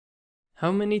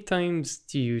How many times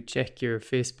do you check your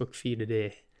Facebook feed a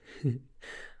day?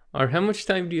 Or how much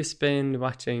time do you spend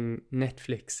watching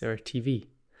Netflix or TV?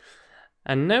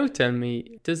 And now tell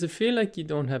me, does it feel like you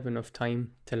don't have enough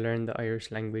time to learn the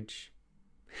Irish language?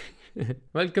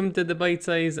 Welcome to the Bite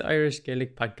Size Irish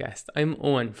Gaelic Podcast. I'm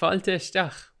Owen. Fáilte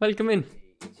isteach. Welcome in.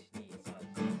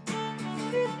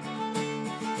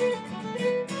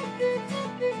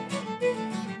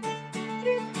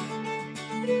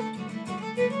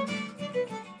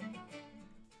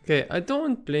 Okay, I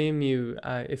don't blame you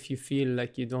if you feel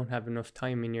like you don't have enough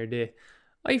time in your day.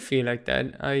 I feel like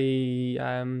that.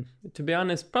 To be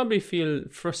honest, probably feel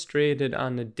frustrated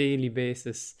on a daily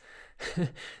basis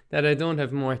that I don't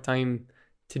have more time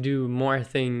to do more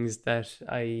things that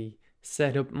I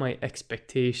set up my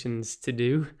expectations to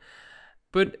do.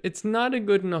 But it's not a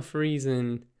good enough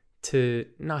reason to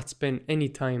not spend any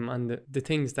time on the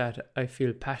things that I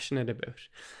feel passionate about.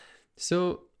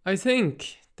 So I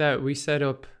think that we set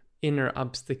up inner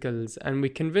obstacles and we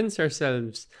convince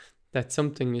ourselves that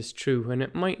something is true when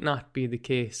it might not be the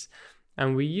case.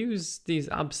 And we use these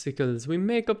obstacles, we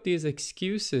make up these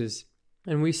excuses,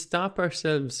 and we stop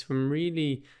ourselves from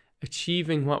really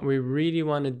achieving what we really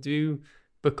want to do,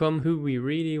 become who we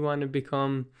really want to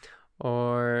become,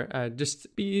 or just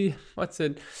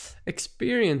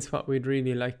experience what we'd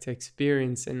really like to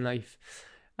experience in life.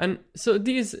 And so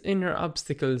these inner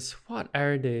obstacles, what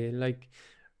are they? Like,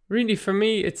 really, for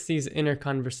me, it's these inner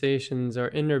conversations or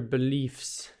inner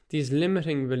beliefs, these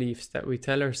limiting beliefs that we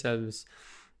tell ourselves.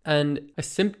 And a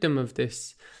symptom of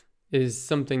this is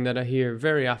something that I hear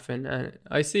very often, and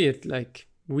I see it like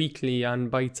weekly on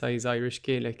Bite Size Irish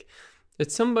Gaelic.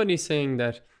 It's somebody saying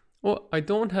that, oh, I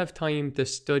don't have time to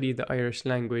study the Irish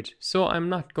language, so I'm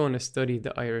not going to study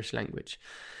the Irish language.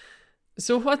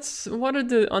 So what are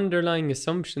the underlying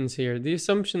assumptions here? The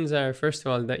assumptions are, first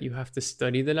of all, that you have to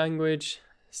study the language.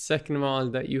 Second of all,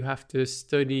 that you have to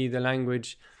study the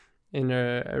language in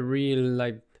a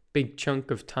real big chunk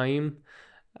of time.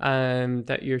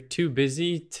 That you're too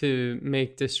busy to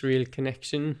make this real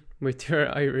connection with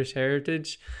your Irish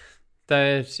heritage.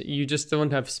 That you just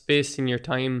don't have space in your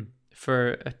time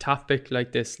for a topic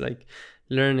like this, like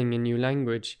learning a new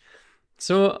language.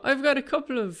 So I've got a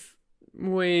couple of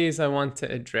ways I want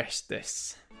to address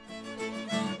this.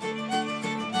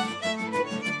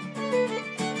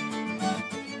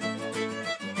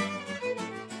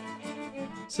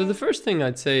 So the first thing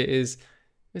I'd say is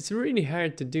it's really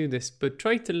hard to do this, but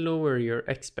try to lower your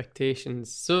expectations.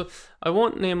 So I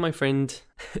won't name my friend.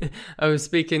 I was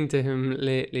speaking to him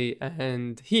lately,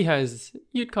 and he has,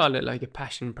 you'd call it like a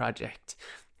passion project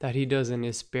that he does in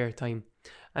his spare time.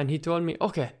 And he told me,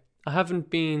 okay, I haven't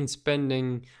been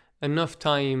spending enough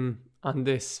time on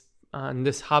this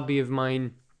hobby of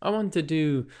mine. I want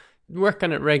to work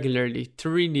on it regularly to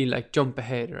really jump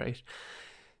ahead, right?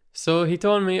 So he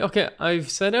told me, okay, I've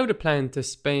set out a plan to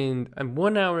spend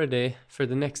 1 hour a day for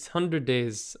the next 100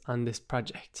 days on this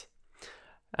project.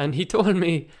 And he told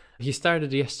me he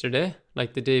started yesterday,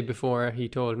 like the day before he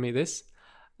told me this.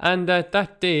 And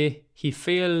that day he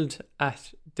failed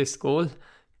at this goal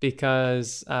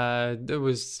because there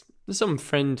was some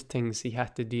friend things he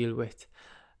had to deal with.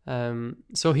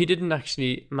 So he didn't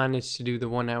actually manage to do the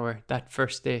 1 hour that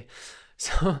first day.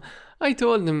 So I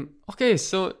told him, okay,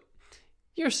 so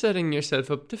you're setting yourself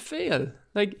up to fail.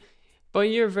 By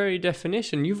your very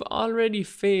definition, you've already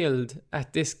failed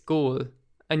at this goal,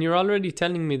 and you're already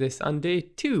telling me this on day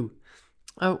 2.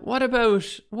 What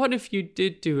if you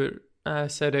did do it,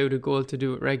 set out a goal to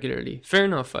do it regularly? Fair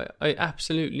enough, I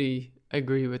absolutely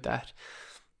agree with that.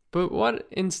 But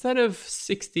instead of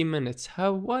 60 minutes,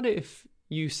 what if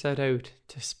you set out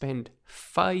to spend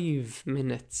 5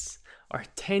 minutes or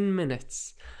 10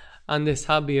 minutes on this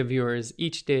hobby of yours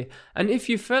each day? And if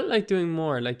you felt like doing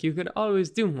more, you could always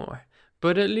do more,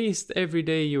 but at least every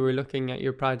day you were looking at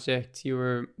your project, you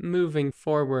were moving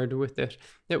forward with it.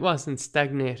 It wasn't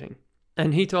stagnating.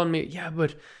 And he told me, yeah,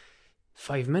 but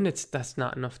 5 minutes, that's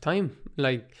not enough time.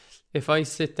 If I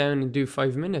sit down and do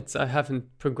 5 minutes, I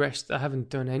haven't progressed, I haven't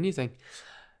done anything.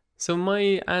 So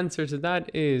my answer to that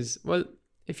is, well,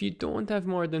 if you don't have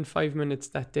more than 5 minutes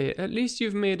that day, at least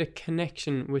you've made a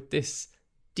connection with this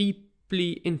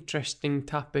deeply interesting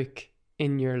topic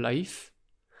in your life.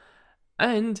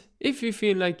 And if you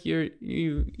feel like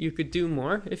you could do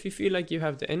more, if you feel like you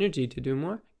have the energy to do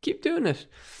more, keep doing it.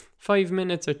 5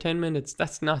 minutes or 10 minutes,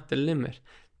 that's not the limit.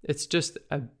 It's just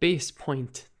a base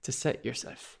point to set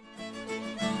yourself.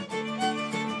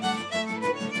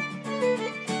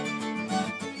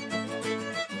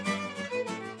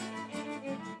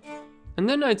 And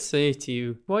then I'd say to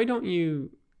you, why don't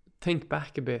you think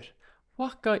back a bit?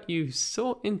 what got you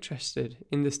so interested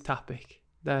in this topic?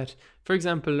 That, for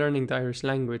example, learning the Irish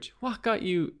language, what got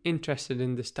you interested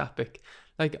in this topic?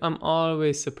 Like, I'm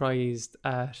always surprised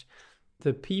at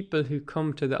the people who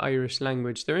come to the Irish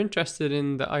language. They're interested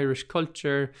in the Irish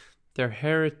culture, their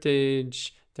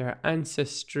heritage, their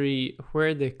ancestry,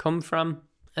 where they come from.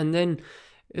 And then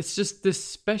it's just this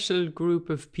special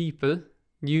group of people,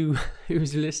 you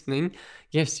who's listening.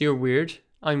 Yes, you're weird.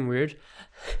 I'm weird.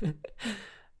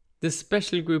 This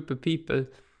special group of people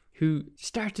who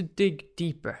start to dig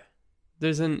deeper.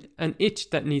 There's an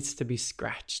itch that needs to be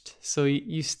scratched. So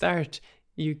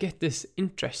you get this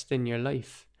interest in your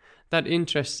life. That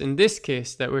interest in this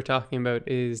case that we're talking about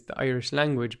is the Irish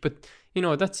language. But,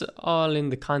 that's all in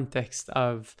the context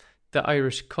of the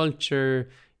Irish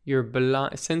culture, your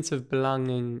sense of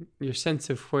belonging, your sense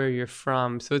of where you're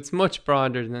from. So it's much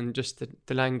broader than just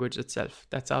the language itself.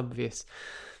 That's obvious.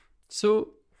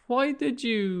 So why did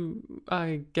you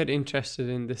get interested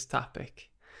in this topic?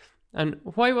 And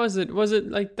why was it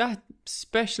like that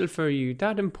special for you,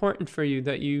 that important for you,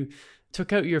 that you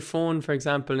took out your phone, for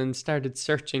example, and started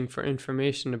searching for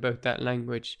information about that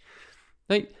language?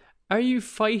 Like, are you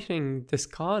fighting this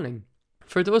calling?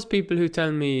 For those people who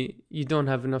tell me you don't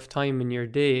have enough time in your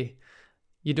day,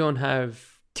 you don't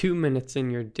have 2 minutes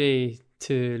in your day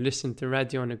to listen to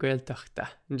Radio na Gaeltachta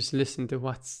and just listen to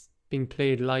what's being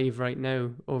played live right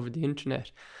now over the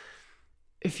internet.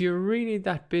 If you're really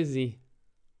that busy,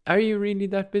 are you really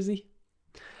that busy?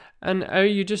 And are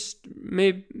you just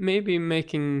maybe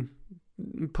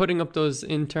putting up those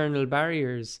internal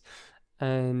barriers,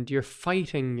 and you're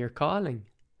fighting your calling?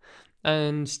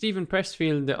 And Stephen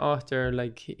Pressfield, the author,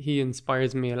 like, he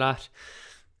inspires me a lot.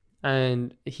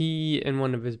 And he, in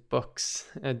one of his books,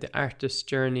 The Artist's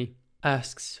Journey,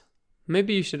 asks,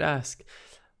 maybe you should ask,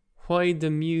 why the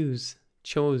muse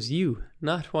chose you.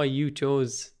 Not why you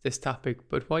chose this topic,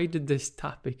 but why did this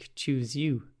topic choose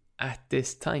you at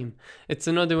this time? It's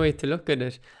another way to look at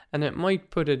it, and it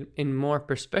might put it in more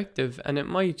perspective, and it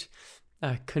might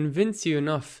convince you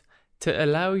enough to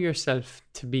allow yourself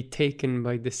to be taken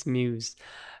by this muse,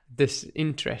 this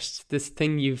interest, this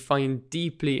thing you find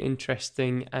deeply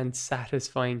interesting and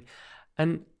satisfying,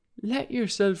 and let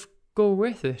yourself go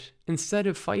with it instead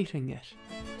of fighting it.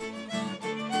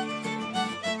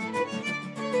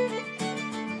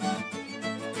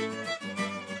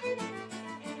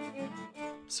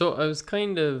 So I was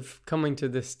kind of coming to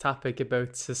this topic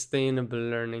about sustainable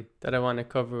learning that I want to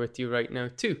cover with you right now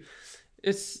too.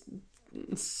 It's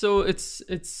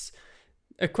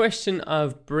a question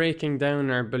of breaking down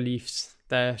our beliefs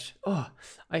that,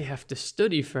 I have to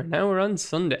study for an hour on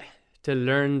Sunday to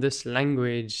learn this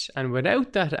language, and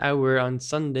without that hour on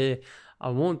Sunday, I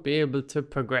won't be able to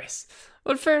progress.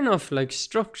 Well, fair enough, like,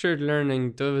 structured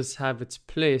learning does have its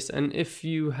place, and if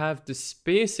you have the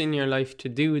space in your life to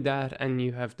do that and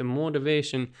you have the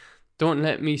motivation, don't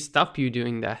let me stop you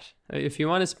doing that. If you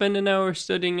want to spend an hour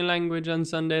studying a language on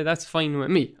Sunday, that's fine with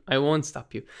me. I won't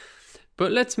stop you.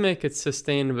 But let's make it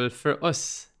sustainable for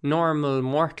us normal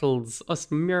mortals, us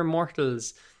mere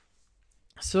mortals.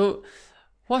 So,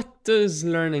 what does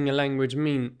learning a language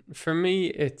mean? For me,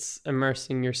 it's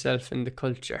immersing yourself in the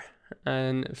culture.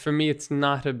 And for me, it's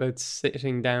not about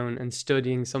sitting down and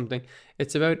studying something.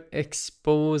 It's about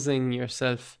exposing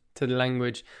yourself to the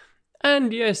language.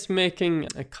 And yes, making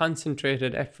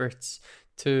concentrated efforts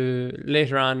to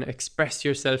later on express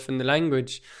yourself in the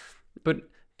language. But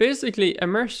basically,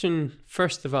 immersion,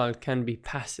 first of all, can be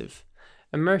passive.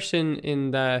 Immersion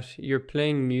in that you're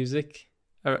playing music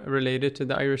related to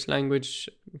the Irish language,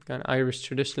 kind of Irish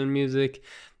traditional music.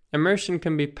 Immersion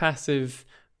can be passive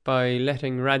by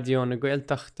letting Radio na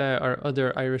Gaeltachta or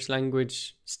other Irish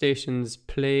language stations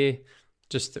play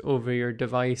just over your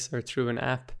device or through an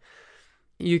app.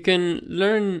 You can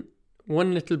learn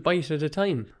one little bite at a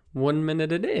time, 1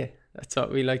 minute a day. That's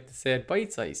what we like to say at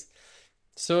Bite Size.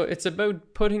 So it's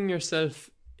about putting yourself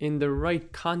in the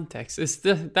right context. It's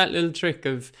that little trick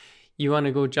of, you want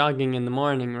to go jogging in the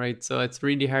morning, right? So it's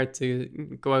really hard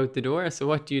to go out the door. So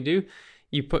what do?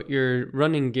 You put your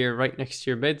running gear right next to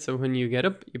your bed. So when you get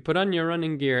up, you put on your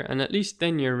running gear, and at least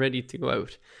then you're ready to go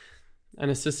out. And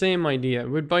it's the same idea.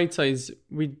 With Bite Size,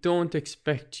 we don't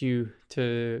expect you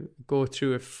to go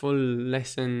through a full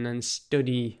lesson and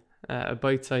study a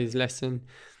Bite Size lesson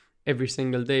every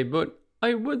single day. But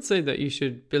I would say that you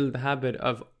should build the habit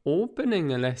of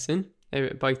opening a lesson,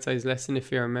 a Bite Size lesson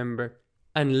if you're a member,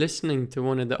 and listening to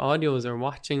one of the audios or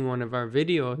watching one of our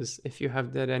videos if you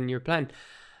have that in your plan.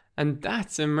 And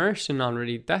that's immersion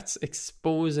already. That's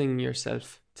exposing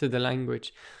yourself to the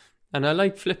language. And I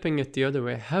like flipping it the other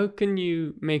way. How can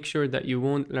you make sure that you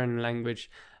won't learn a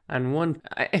language And one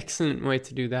excellent way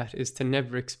to do that is to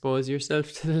never expose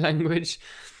yourself to the language.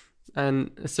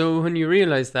 And so when you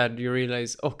realize that, you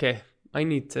realize, okay, I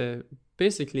need to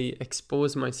basically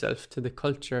expose myself to the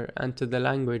culture and to the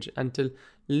language and to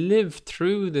live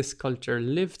through this culture,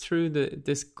 live through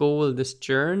this goal, this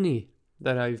journey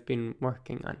that I've been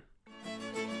working on.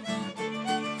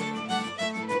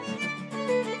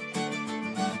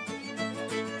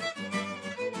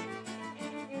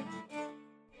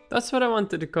 That's what I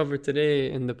wanted to cover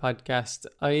today in the podcast.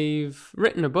 I've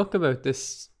written a book about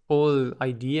this whole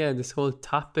idea, this whole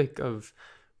topic of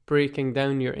breaking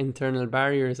down your internal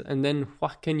barriers, and then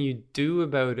what can you do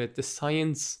about it, the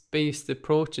science-based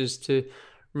approaches to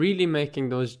really making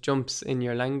those jumps in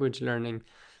your language learning.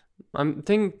 I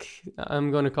think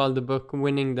I'm going to call the book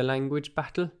Winning the Language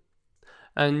Battle,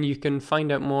 and you can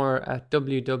find out more at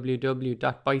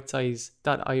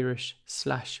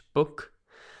www.bitesize.irish/book.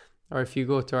 Or if you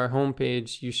go to our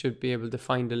homepage, you should be able to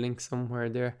find a link somewhere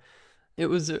there. It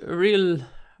was a real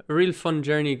fun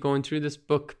journey going through this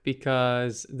book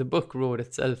because the book wrote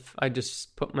itself. I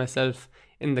just put myself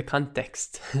in the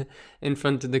context in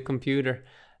front of the computer,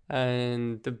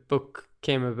 and the book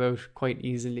came about quite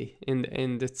easily. In the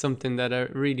end, it's something that I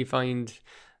really find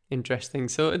interesting.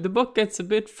 So the book gets a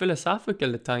bit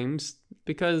philosophical at times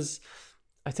because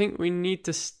I think we need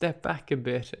to step back a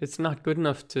bit. It's not good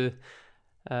enough to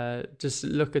just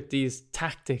look at these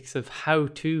tactics of how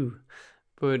to,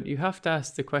 but you have to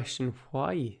ask the question,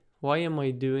 why am I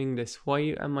doing this?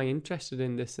 Why am I interested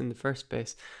in this in the first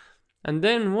place? And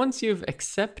then once you've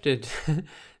accepted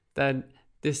that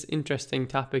this interesting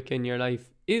topic in your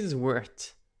life is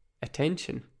worth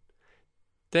attention,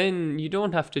 then you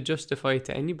don't have to justify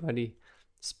to anybody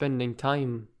spending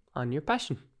time on your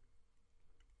passion.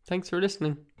 Thanks for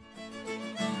listening.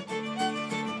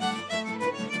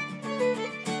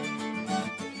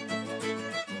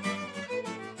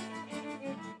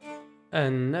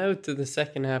 And now to the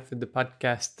second half of the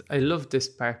podcast. I love this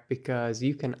part because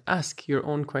you can ask your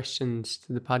own questions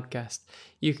to the podcast.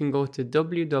 You can go to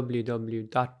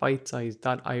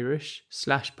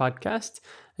www.bitesize.irish/podcast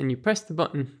and you press the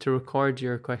button to record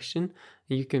your question.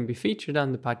 You can be featured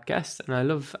on the podcast, and I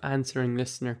love answering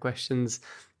listener questions.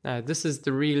 This is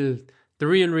the real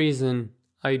reason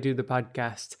I do the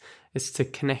podcast, is to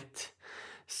connect.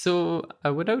 So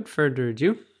without further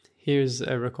ado, here's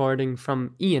a recording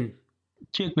from Ian.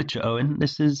 Cheers, Richard Owen.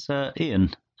 This is Ian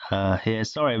here.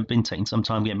 Sorry, I've been taking some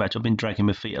time getting back to you. I've been dragging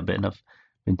my feet a bit and I've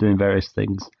been doing various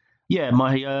things. Yeah,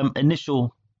 my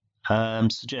initial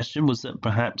suggestion was that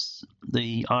perhaps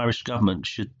the Irish government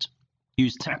should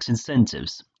use tax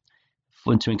incentives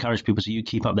to encourage people to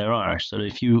keep up their Irish. So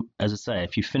if you, as I say,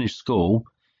 if you finish school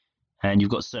and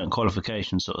you've got certain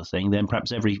qualifications sort of thing, then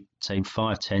perhaps every, say,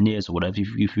 5-10 years or whatever,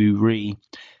 if you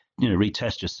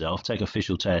retest yourself, take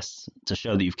official tests to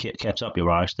show that you've kept up your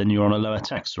Irish, then you're on a lower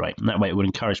tax rate. And that way it would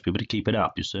encourage people to keep it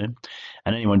up, you see. And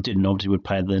anyone who didn't obviously would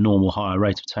pay the normal higher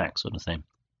rate of tax sort of thing.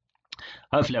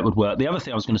 Hopefully that would work. The other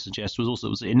thing I was going to suggest was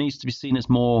also it needs to be seen as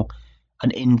more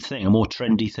an in thing, a more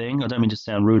trendy thing. I don't mean to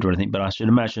sound rude or anything, but I should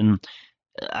imagine,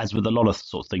 as with a lot of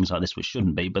sort of things like this, which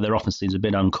shouldn't be, but they're often seen as a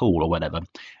bit uncool or whatever.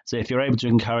 So if you're able to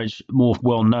encourage more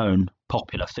well-known,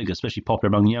 popular figures, especially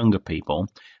popular among younger people,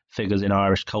 figures in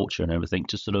Irish culture and everything,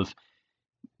 to sort of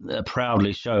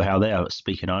proudly show how they are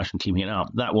speaking Irish and keeping it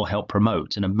up, that will help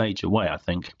promote in a major way, I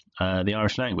think, the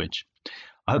Irish language.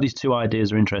 I hope these two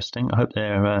ideas are interesting. I hope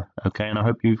they're okay, and I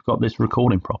hope you've got this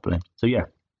recording properly. So yeah,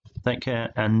 take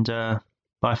care, and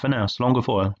bye for now. Slán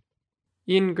foil.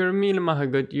 Ian, gur míle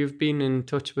maithagad, you've been in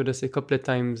touch with us a couple of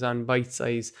times on Bite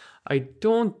Size. I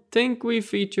don't think we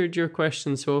featured your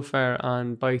question so far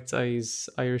on Bite Size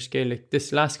Irish Gaelic.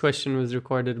 This last question was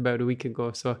recorded about a week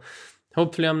ago, so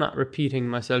hopefully I'm not repeating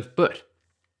myself, but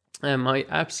I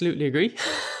absolutely agree.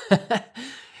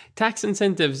 Tax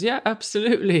incentives, yeah,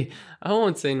 absolutely. I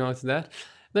won't say no to that.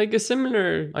 Like, a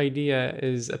similar idea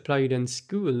is applied in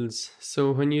schools.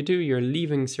 So when you do your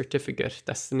leaving certificate,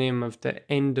 that's the name of the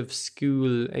end of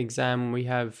school exam we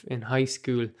have in high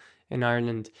school in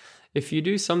Ireland. If you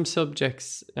do some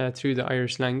subjects through the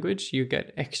Irish language, you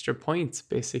get extra points,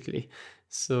 basically.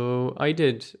 So I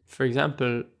did, for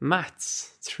example,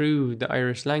 maths through the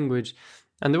Irish language,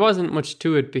 and there wasn't much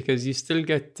to it because you still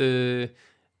get the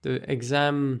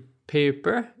exam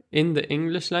paper in the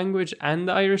English language and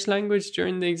the Irish language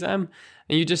during the exam,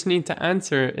 and you just need to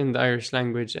answer in the Irish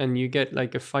language and you get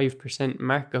like a 5%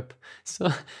 markup.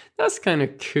 So that's kind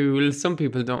of cool. Some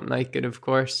people don't like it, of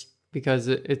course, because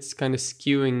it's kind of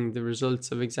skewing the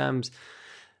results of exams.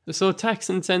 So tax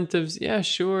incentives, yeah,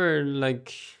 sure,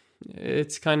 like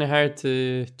it's kind of hard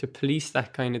to police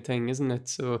that kind of thing, isn't it?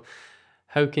 So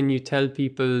how can you tell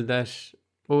people that,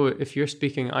 oh, if you're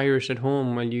speaking Irish at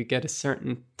home, well, you get a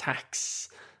certain tax,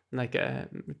 like a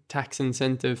tax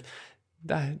incentive.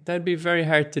 That'd be very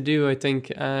hard to do, I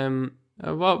think.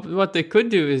 What they could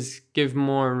do is give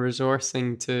more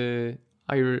resourcing to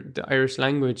the Irish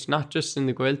language, not just in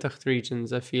the Gaeltacht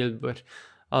regions, I feel, but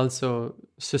also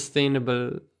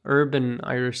sustainable urban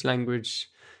Irish language,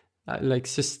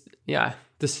 the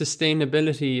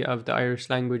sustainability of the Irish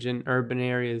language in urban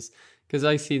areas, because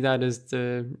I see that as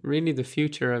really the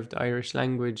future of the Irish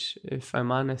language, if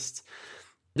I'm honest.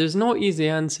 There's no easy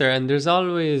answer, and there's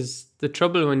always the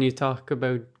trouble when you talk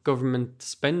about government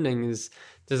spending is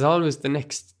there's always the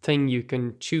next thing you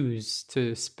can choose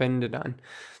to spend it on.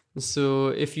 So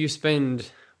if you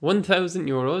spend 1,000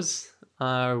 euros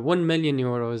or 1 million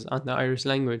euros on the Irish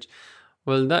language,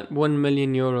 well, that 1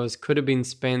 million euros could have been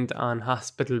spent on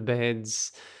hospital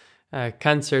beds,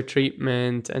 cancer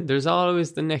treatment, and there's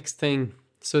always the next thing.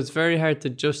 So it's very hard to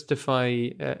justify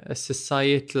a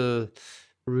societal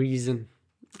reason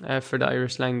for the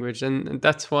Irish language, and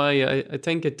that's why I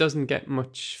think it doesn't get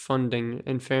much funding.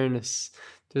 In fairness,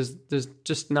 there's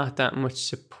just not that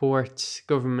much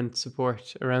government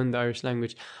support around the Irish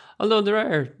language. Although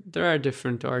there are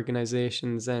different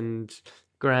organisations and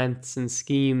grants and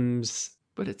schemes,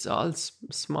 but it's all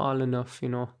small enough, you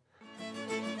know.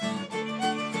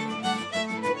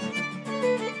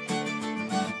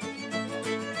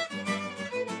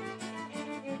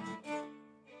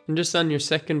 And just on your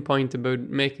second point about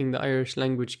making the Irish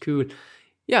language cool,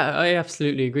 yeah, I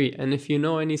absolutely agree. And if you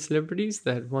know any celebrities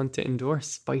that want to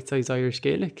endorse Bite Size Irish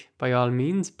Gaelic, by all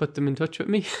means, put them in touch with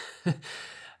me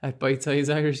at Bite Size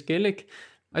Irish Gaelic.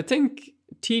 I think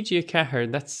TG Cahir,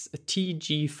 that's a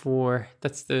TG4,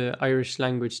 that's the Irish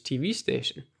language TV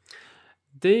station.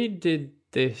 They did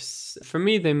this. For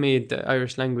me, they made the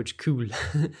Irish language cool.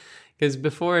 Because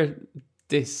before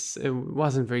this, it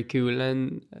wasn't very cool.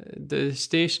 And the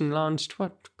station launched,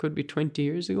 what, could be 20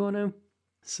 years ago now?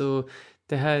 So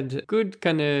they had good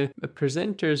kind of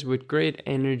presenters with great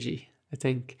energy, I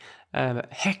think.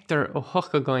 Hector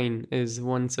O'Huckagoyne is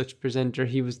one such presenter.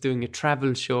 He was doing a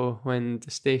travel show when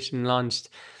the station launched,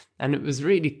 and it was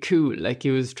really cool. Like,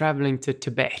 he was traveling to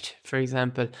Tibet, for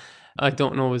example. I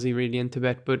don't know, was he really in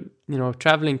Tibet, but, you know,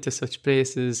 traveling to such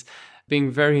places, being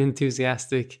very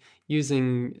enthusiastic,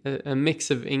 using a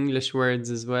mix of English words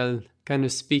as well, kind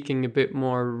of speaking a bit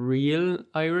more real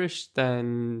Irish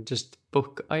than just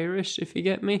book Irish, if you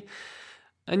get me.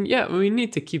 And yeah, we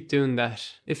need to keep doing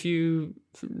that. If you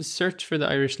search for the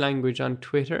Irish language on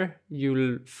Twitter,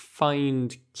 you'll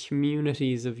find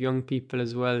communities of young people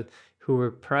as well who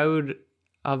are proud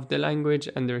of the language,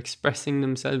 and they're expressing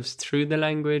themselves through the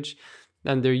language,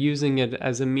 and they're using it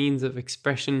as a means of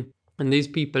expression. And these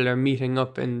people are meeting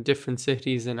up in different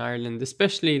cities in Ireland,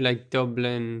 especially like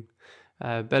Dublin,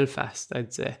 Belfast,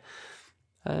 I'd say.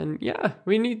 And yeah,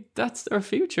 that's our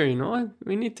future, you know.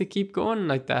 We need to keep going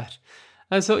like that.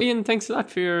 So Ian, thanks a lot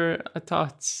for your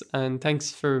thoughts, and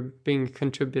thanks for being a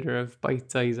contributor of Bite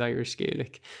Size Irish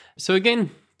Gaelic. So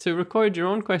again, to record your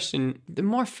own question, the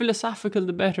more philosophical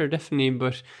the better, definitely,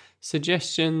 but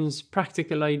suggestions,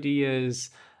 practical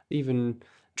ideas, even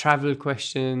travel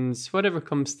questions, whatever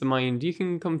comes to mind, you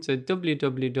can come to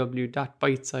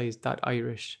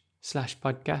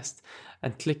www.bitesize.irish/podcast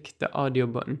and click the audio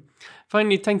button.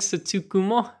 Finally, thanks to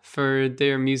Tukumo for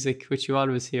their music, which you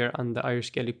always hear on the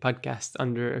Irish Gaelic podcast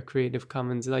under a Creative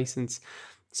Commons license.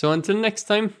 So until next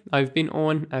time, I've been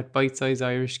Owen at Bite Size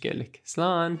Irish Gaelic.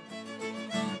 Slán!